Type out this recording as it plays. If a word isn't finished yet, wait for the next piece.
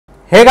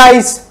Hey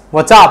guys,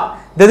 what's up?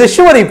 This is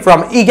Shivani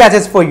from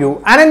eGadgets for you,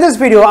 and in this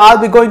video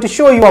I'll be going to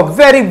show you a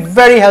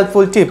very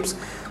helpful tips.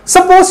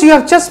 Suppose you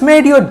have just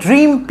made your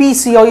dream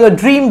PC or your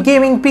dream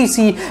gaming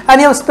PC and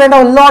you have spent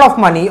a lot of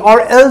money, or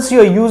else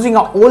you're using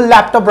an old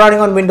laptop running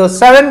on Windows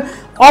 7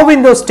 or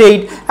Windows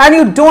 8 and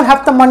you don't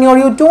have the money or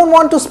you don't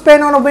want to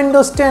spend on a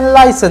Windows 10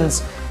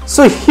 license.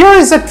 So here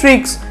is the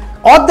tricks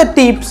or the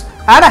tips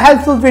and a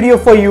helpful video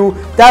for you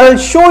that will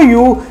show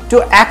you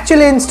to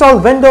actually install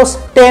Windows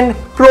 10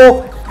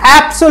 Pro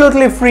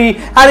absolutely free,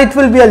 and it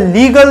will be a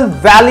legal,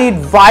 valid,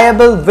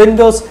 viable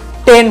Windows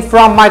 10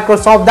 from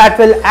Microsoft that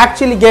will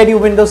actually get you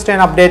Windows 10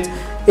 updates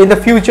in the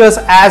futures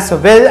as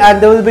well, and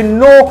there will be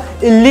no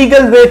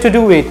illegal way to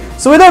do it.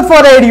 So without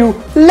further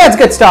ado, let's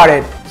get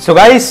started. So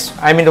guys,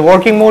 I'm in the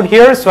working mode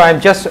here, so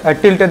I'm just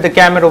tilted the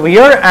camera over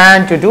here,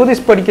 and to do this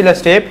particular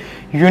step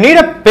you need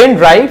a pen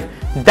drive,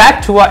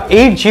 that to a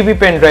 8 GB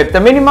pen drive.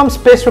 The minimum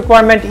space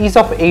requirement is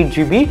of 8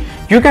 GB.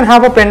 You can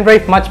have a pen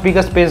drive much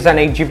bigger space than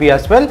 8 GB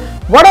as well.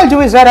 What I'll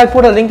do is that I'll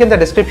put a link in the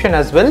description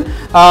as well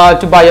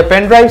to buy a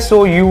pen drive,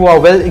 so you are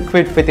well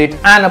equipped with it.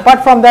 And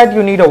apart from that,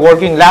 you need a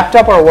working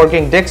laptop or a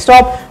working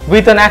desktop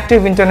with an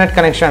active internet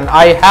connection.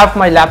 I have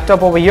my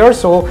laptop over here,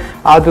 so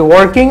I'll be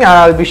working and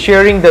I'll be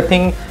sharing the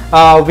thing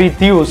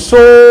with you.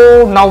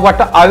 So now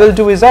what I will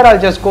do is that I'll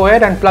just go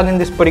ahead and plug in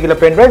this particular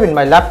pen drive in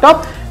my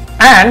laptop,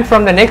 and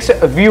from the next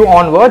view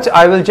onwards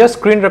I will just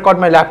screen record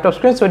my laptop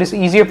screen, so it is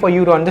easier for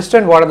you to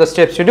understand what are the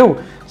steps to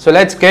do. So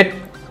let's get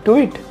to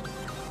it.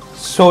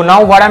 So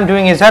now what I'm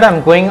doing is that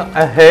I'm going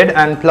ahead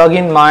and plug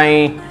in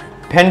my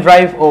pen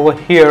drive over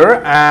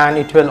here, and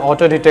it will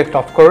auto detect,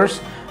 of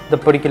course, the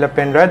particular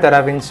pen drive that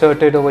I've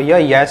inserted over here.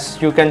 Yes,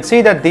 you can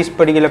see that this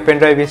particular pen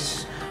drive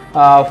is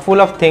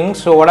full of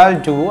things. So what I'll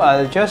do,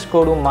 I'll just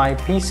go to my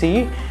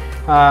PC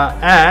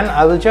and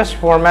I will just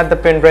format the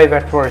pen drive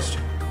at first.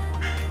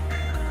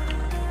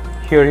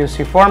 Here you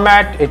see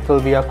format, it will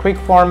be a quick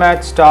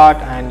format, start,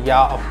 and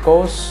yeah, of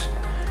course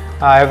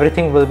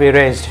everything will be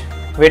raised.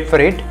 Wait for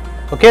it.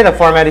 Okay, the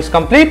format is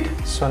complete.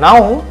 So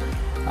now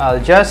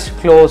I'll just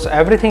close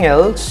everything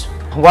else.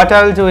 What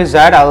I'll do is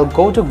that I'll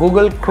go to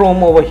Google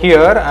Chrome over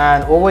here,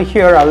 and over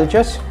here I will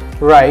just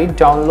write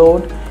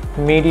download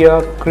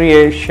media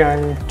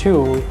creation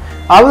tool.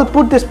 I will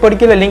put this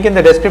particular link in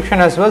the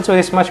description as well, so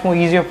it's much more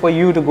easier for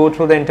you to go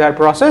through the entire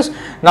process.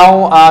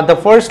 Now the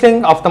first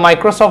link of the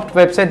Microsoft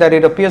website that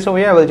it appears over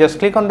here, I will just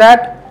click on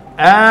that,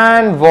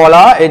 and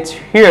voila, it's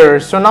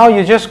here. So now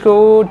you just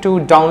go to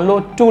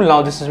download tool.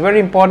 Now this is very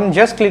important,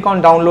 just click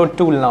on download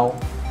tool now,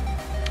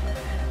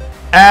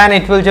 and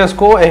it will just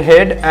go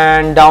ahead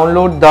and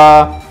download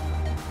the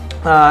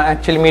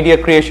actually media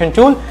creation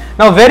tool.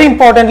 Now very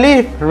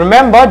importantly,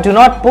 remember, do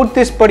not put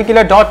this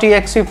particular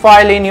 .exe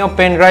file in your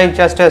pen drive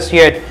just as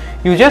yet.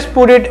 You just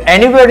put it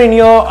anywhere in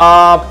your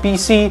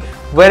PC,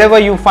 wherever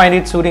you find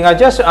it suiting. I'm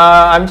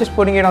just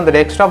putting it on the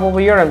desktop over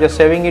here. I'm just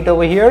saving it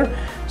over here.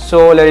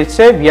 So let it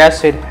save.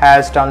 Yes, it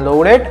has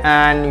downloaded,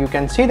 and you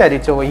can see that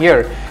it's over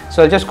here.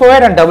 So I'll just go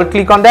ahead and double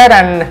click on that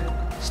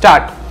and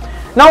start.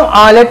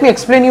 Now let me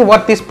explain you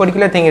what this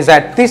particular thing is.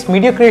 That this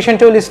media creation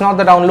tool is not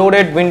the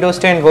downloaded Windows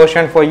 10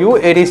 version for you.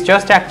 It is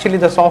just actually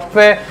the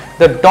software,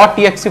 the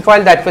 .exe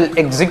file that will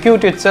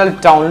execute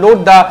itself,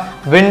 download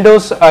the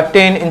Windows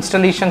 10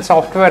 installation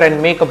software,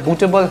 and make a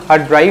bootable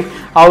hard drive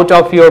out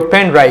of your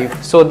pen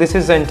drive. So this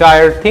is the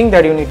entire thing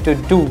that you need to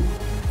do.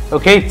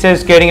 Okay, it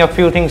says getting a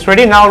few things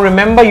ready. Now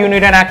remember, you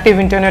need an active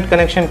internet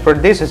connection for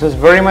this. This is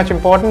very much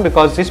important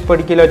because this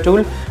particular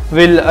tool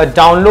will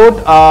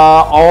download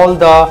all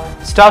the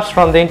stuffs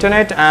from the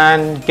internet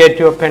and get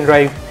your pen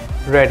drive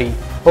ready.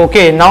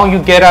 Okay, now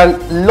you get a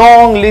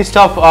long list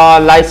of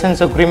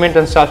license agreement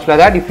and stuff like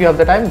that. If you have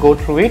the time, go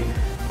through it,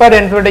 but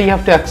end of the day you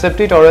have to accept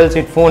it, or else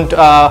it won't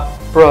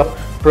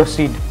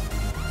proceed.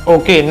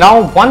 Okay,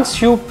 now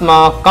once you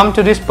come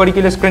to this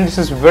particular screen, this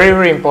is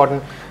very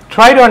important.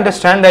 Try to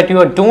understand that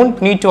you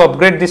don't need to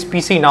upgrade this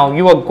PC now.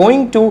 You are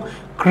going to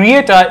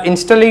create an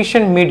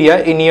installation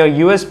media in your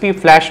USB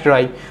flash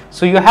drive.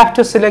 So you have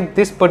to select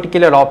this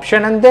particular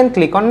option and then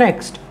click on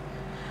next.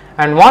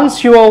 And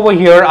once you are over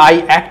here, I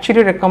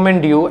actually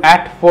recommend you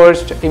at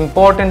first,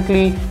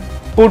 importantly,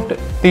 put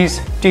this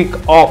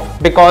tick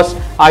off, because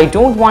I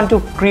don't want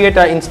to create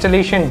an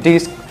installation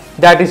disk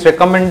that is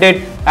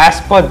recommended as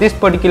per this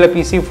particular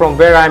PC from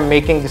where I am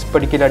making this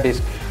particular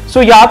disk. So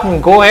yeah,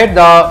 go ahead,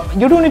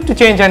 you don't need to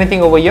change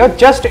anything over here.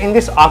 Just in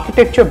this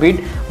architecture bit,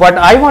 what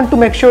I want to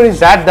make sure is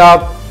that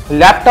the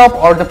laptop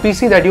or the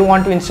PC that you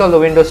want to install the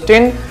Windows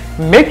 10,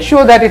 make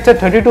sure that it's a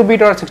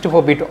 32-bit or a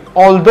 64-bit.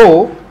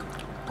 Although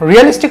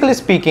realistically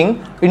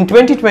speaking, in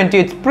 2020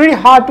 it's pretty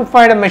hard to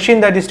find a machine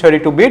that is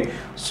 32-bit,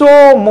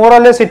 so more or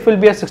less it will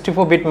be a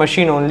 64-bit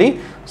machine only.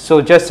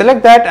 So just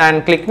select that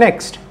and click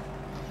next.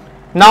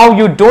 Now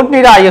you don't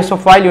need an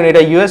ISO file, you need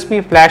a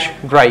USB flash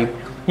drive.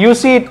 You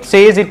see it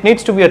says it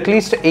needs to be at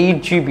least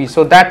 8 GB,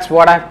 so that's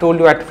what I've told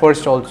you at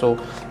first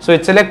also. So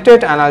it's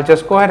selected, and I'll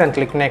just go ahead and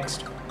click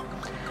next.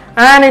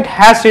 And it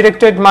has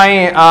detected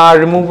my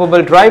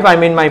removable drive, I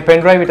mean my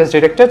pen drive, it has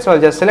detected, so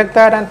I'll just select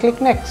that and click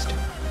next.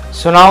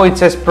 So now it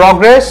says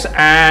progress,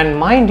 and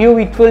mind you,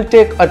 it will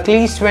take at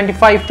least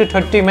 25 to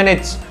 30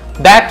 minutes.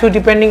 That too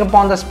depending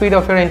upon the speed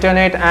of your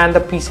internet and the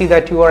PC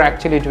that you are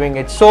actually doing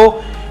it.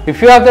 So if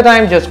you have the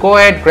time, just go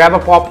ahead, grab a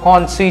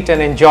popcorn, sit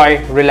and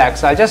enjoy,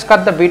 relax. I'll just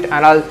cut the bit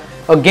and I'll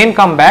again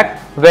come back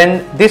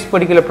when this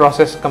particular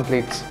process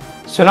completes.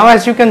 So now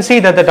as you can see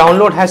that the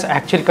download has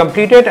actually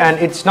completed and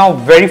it's now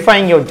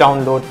verifying your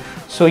download.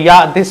 So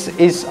yeah, this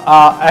is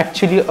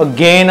actually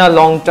again a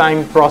long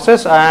time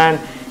process, and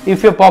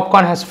if your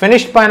popcorn has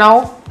finished by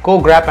now, go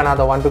grab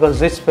another one because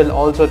this will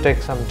also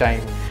take some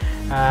time,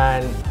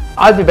 and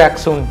I'll be back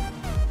soon.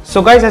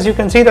 So guys, as you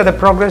can see that the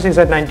progress is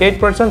at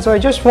 98%. So I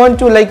just want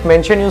to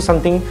mention you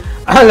something.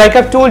 Like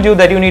I've told you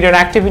that you need an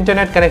active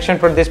internet connection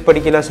for this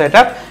particular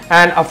setup,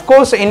 and of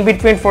course in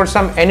between for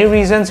any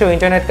reasons your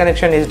internet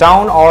connection is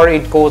down or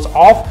it goes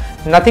off,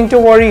 nothing to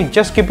worry,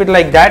 just keep it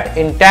like that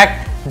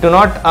intact. Do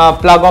not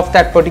plug off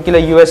that particular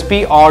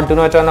USB or do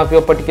not turn off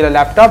your particular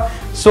laptop.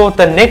 So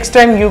the next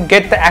time you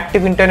get the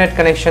active internet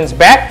connections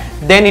back,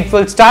 then it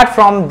will start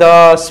from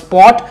the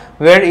spot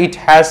where it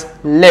has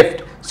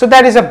left. So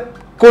that is a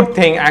good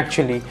thing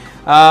actually.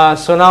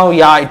 So now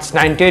yeah, it's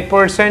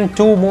 98%,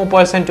 2%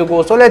 more to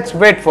go, so let's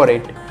wait for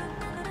it.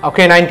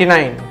 Okay,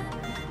 99.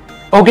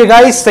 Okay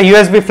guys, the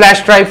USB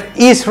flash drive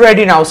is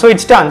ready now, so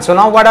it's done. So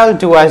now what I'll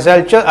do is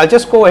I'll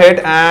just go ahead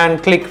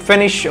and click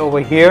finish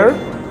over here.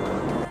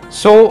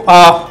 So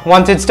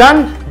once it's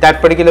done,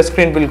 that particular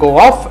screen will go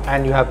off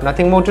and you have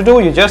nothing more to do.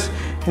 You just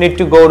need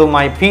to go to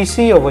my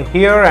PC over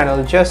here and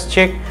I'll just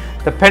check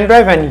the pen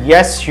drive, and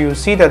yes, you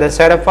see that the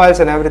setup files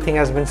and everything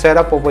has been set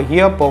up over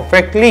here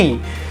perfectly.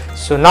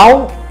 So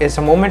now is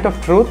a moment of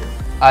truth.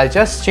 I'll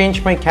just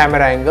change my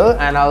camera angle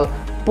and I'll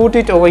put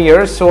it over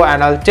here,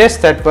 and I'll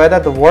test that whether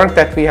the work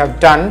that we have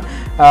done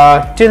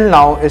till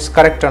now is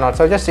correct or not.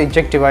 So I'll just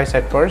eject device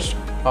at first.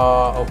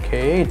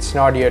 Okay, it's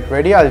not yet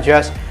ready. I'll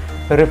just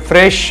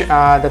refresh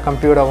the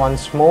computer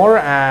once more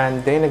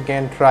and then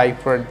again try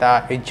for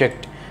the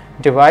eject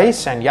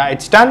device, and yeah,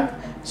 it's done.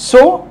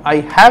 So I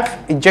have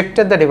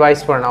ejected the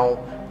device for now.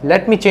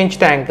 Let me change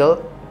the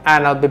angle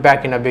and I'll be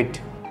back in a bit.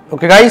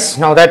 Okay guys,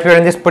 now that we're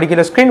in this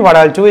particular screen, what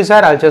I'll do is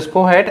that I'll just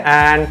go ahead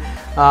and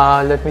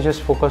let me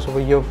just focus over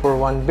here for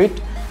one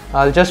bit.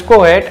 I'll just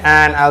go ahead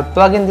and I'll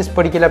plug in this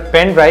particular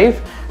pen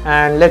drive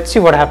and let's see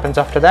what happens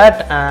after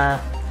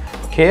that.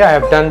 Okay, I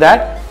have done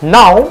that.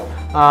 Now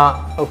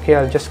okay,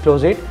 I'll just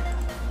close it.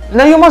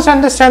 Now you must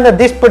understand that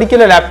this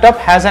particular laptop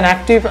has an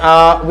active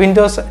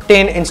Windows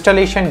 10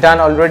 installation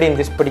done already in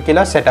this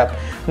particular setup.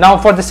 Now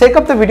for the sake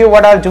of the video,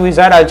 what I'll do is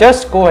that I'll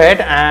just go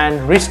ahead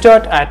and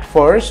restart at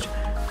first.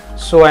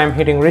 So I'm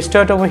hitting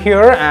restart over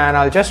here and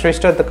I'll just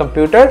restart the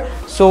computer,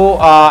 so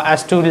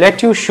as to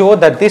let you show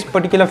that this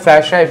particular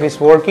flash drive is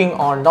working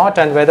or not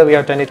and whether we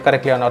have done it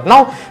correctly or not.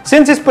 Now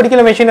since this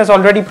particular machine has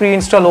already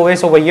pre-installed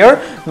OS over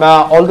here,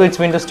 although it's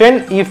Windows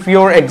 10, if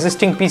your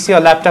existing PC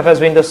or laptop has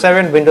Windows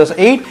 7, Windows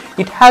 8,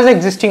 it has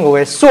existing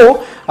OS.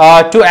 So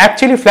to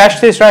actually flash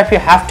this drive you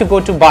have to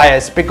go to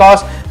BIOS,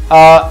 because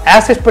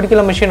as this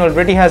particular machine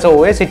already has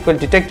OS, it will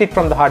detect it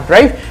from the hard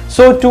drive.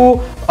 So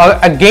to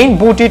again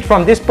boot it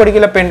from this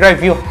particular pen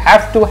drive, you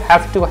have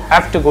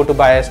to go to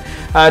BIOS.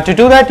 To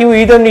do that, you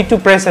either need to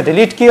press the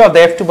delete key or the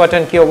F2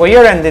 button key over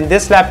here, and in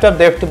this laptop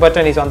the F2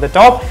 button is on the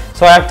top,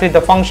 so I have to hit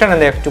the function and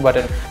the F2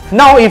 button.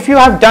 Now if you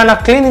have done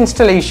a clean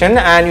installation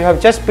and you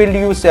have just built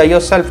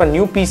yourself a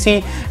new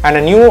PC and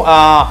a new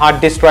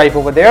hard disk drive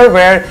over there,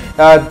 where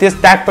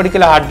that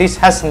particular hard disk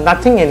has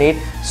nothing in it,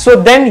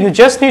 so then you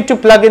just need to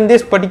plug in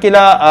this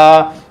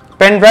particular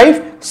pen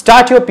drive,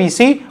 start your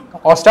PC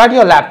or start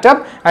your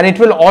laptop, and it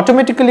will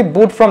automatically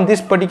boot from this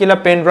particular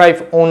pen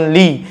drive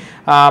only.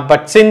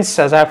 But since,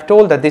 as I have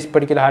told, that this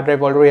particular hard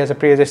drive already has a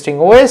pre-existing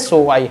OS,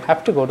 so I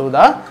have to go to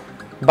the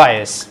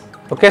BIOS.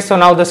 Okay, so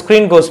now the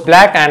screen goes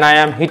black and I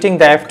am hitting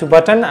the F2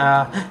 button.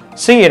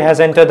 See, it has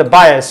entered the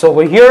BIOS. So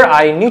over here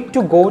I need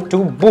to go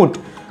to boot.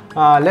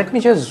 Let me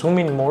just zoom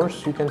in more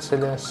so you can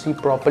see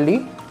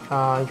properly.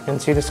 You can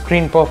see the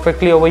screen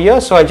perfectly over here.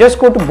 So I just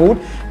go to boot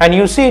and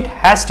you see it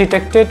has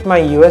detected my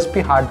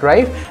USB hard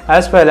drive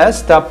as well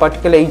as the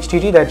particular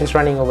HDD that is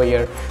running over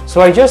here. So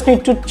I just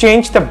need to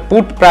change the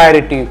boot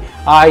priority.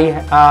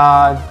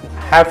 I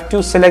have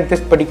to select this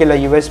particular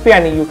USB,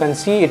 and you can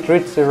see it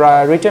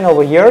written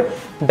over here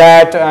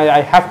that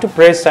I have to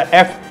press the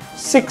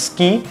F6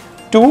 key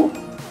to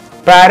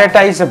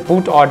prioritize the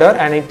boot order,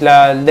 and it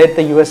let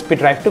the USB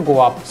drive to go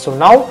up. So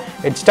now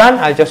it's done.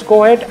 I'll just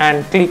go ahead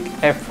and click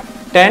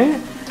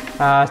F10,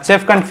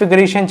 save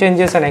configuration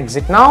changes and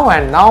exit now.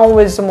 And now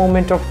is the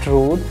moment of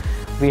truth.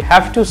 We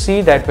have to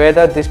see that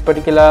whether this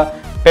particular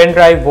pen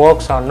drive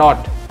works or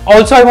not.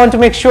 Also, I want to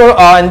make sure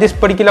in this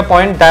particular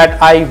point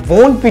that I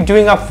won't be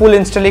doing a full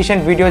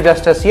installation video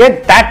just as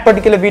yet. That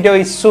particular video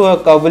is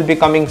will be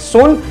coming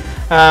soon.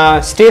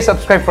 Stay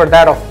subscribed for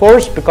that, of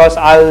course, because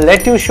I'll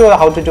let you show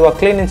how to do a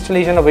clean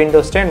installation of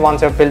Windows 10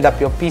 once I've built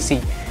up your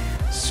PC.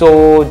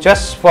 So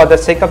just for the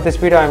sake of this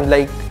video,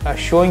 I'm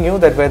showing you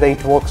that whether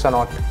it works or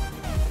not.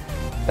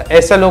 The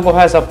Acer logo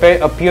has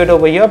appeared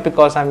over here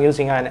because I'm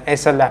using an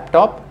Acer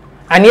laptop,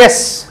 And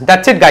yes,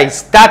 that's it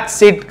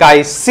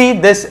guys, see,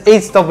 this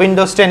is the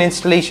Windows 10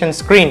 installation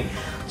screen.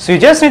 So you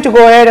just need to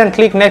go ahead and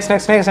click next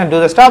and do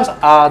the steps.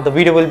 The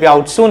video will be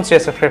out soon, so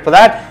subscribe for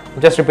that. I'm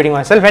just repeating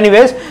myself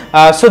anyways.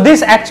 So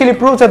this actually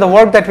proves that the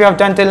work that we have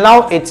done till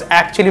now, it's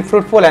actually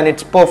fruitful and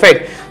it's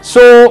perfect.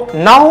 So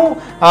now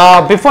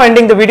before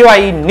ending the video,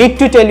 I need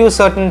to tell you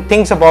certain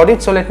things about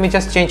it. So let me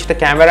just change the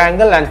camera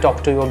angle and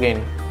talk to you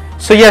again.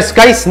 So yes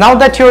guys, now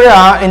that you're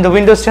in the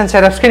Windows 10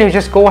 setup screen, you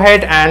just go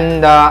ahead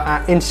and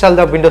install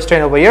the Windows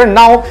 10 over here.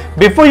 Now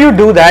before you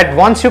do that,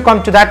 once you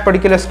come to that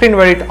particular screen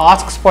where it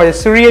asks for a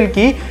serial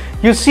key,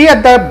 you see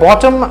at the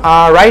bottom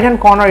right hand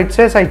corner it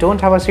says I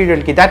don't have a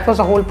serial key. That was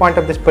the whole point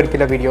of this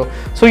particular video.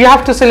 So you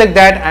have to select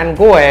that and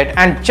go ahead,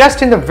 and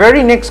just in the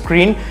very next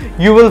screen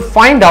you will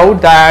find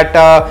out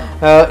that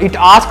it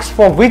asks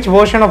for which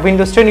version of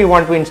Windows 10 you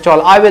want to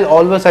install. I will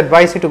always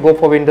advise you to go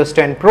for Windows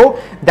 10 Pro.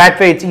 That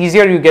way it's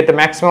easier, you get the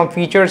maximum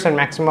features and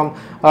maximum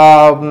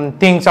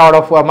things out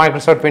of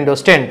Microsoft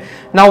Windows 10.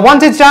 Now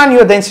once it's done,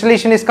 the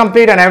installation is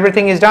complete and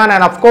everything is done,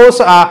 and of course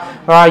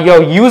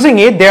you're using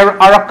it,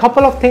 there are a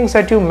couple of things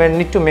that you may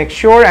need to make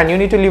sure and you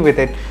need to live with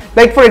it.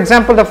 Like for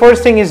example, the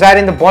first thing is that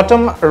in the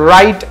bottom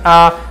right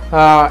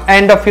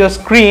end of your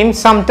screen,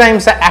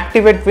 sometimes the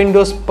activate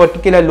Windows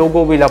particular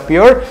logo will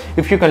appear.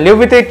 If you can live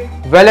with it,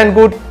 well and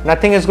good,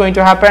 nothing is going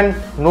to happen,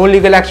 no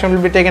legal action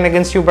will be taken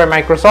against you by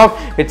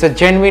Microsoft. It's a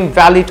genuine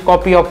valid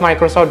copy of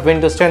Microsoft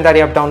Windows 10 that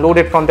you have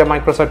downloaded from the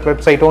Microsoft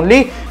website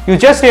only. You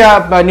just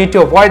need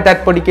to avoid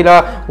that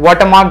particular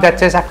watermark that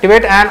says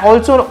activate, and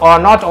also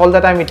not all the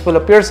time it will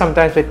appear,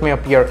 sometimes it may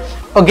appear.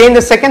 Again,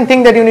 the second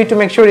thing that you need to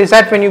make sure is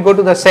that when you go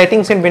to the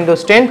settings in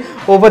Windows 10,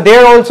 over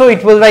there also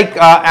it will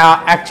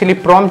actually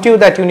prompt you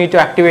that you need to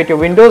activate your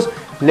Windows.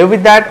 Live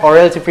with that, or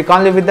else if you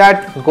can't live with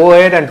that, go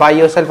ahead and buy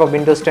yourself a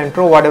Windows 10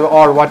 Pro,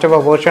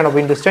 whatever version of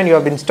Windows 10 you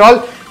have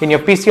installed in your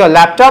PC or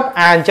laptop,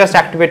 and just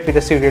activate with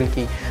a serial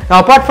key.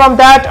 Now apart from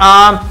that,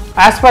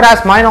 as far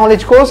as my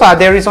knowledge goes,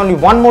 there is only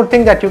one more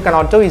thing that you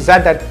cannot do, is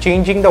that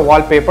changing the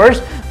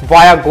wallpapers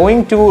via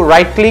going to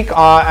right click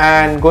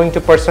and going to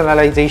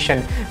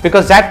personalization,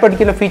 because that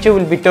particular feature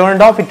will be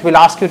turned off. It will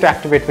ask you to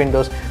activate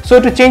Windows.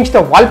 So to change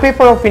the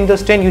wallpaper of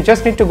Windows 10, you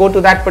just need to go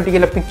to that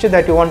particular picture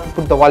that you want to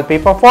put the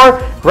wallpaper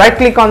for, right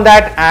click on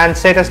that and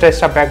set as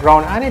desktop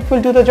background, and it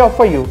will do the job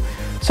for you.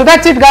 So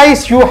that's it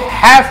guys, you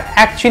have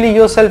actually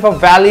yourself a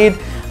valid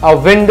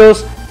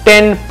Windows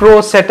 10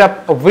 Pro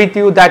setup with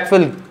you that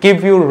will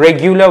give you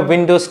regular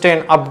Windows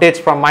 10 updates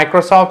from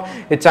Microsoft.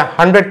 It's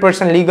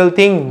 100% legal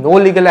thing, no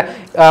legal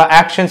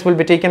actions will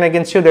be taken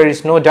against you, there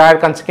is no dire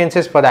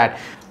consequences for that.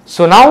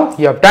 So now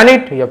you have done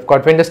it, you have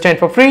got Windows 10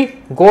 for free,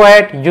 go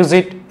ahead, use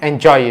it,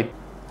 enjoy it.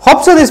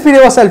 Hope so this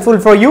video was helpful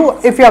for you.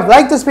 If you have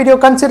liked this video,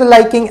 consider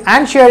liking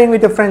and sharing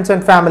with your friends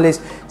and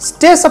families.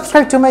 Stay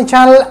subscribed to my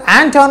channel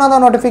and turn on the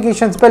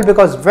notifications bell,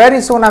 because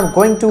very soon I'm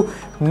going to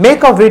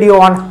make a video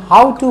on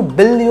how to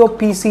build your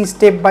PC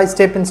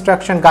step-by-step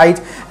instruction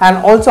guides, and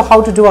also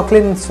how to do a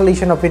clean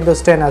installation of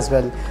Windows 10 as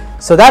well.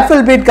 So that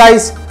will be it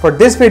guys for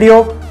this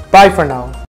video. Bye for now.